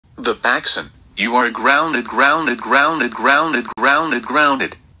The Backson, you are grounded.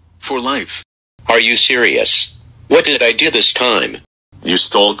 For life. Are you serious? What did I do this time? You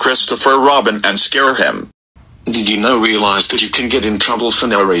stole Christopher Robin and scare him. Did you not realize that you can get in trouble for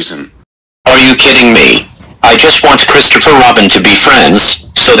no reason? Are you kidding me? I just want Christopher Robin to be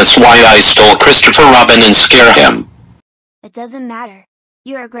friends, so that's why I stole Christopher Robin and scare him. It doesn't matter.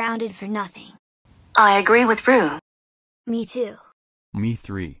 You are grounded for nothing. I agree with Rue. Me too. Me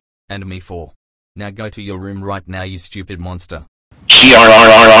 3. And me 4. Now go to your room right now, you stupid monster.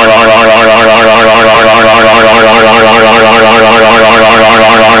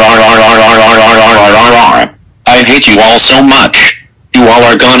 I hate you all so much. You all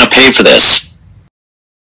are gonna pay for this.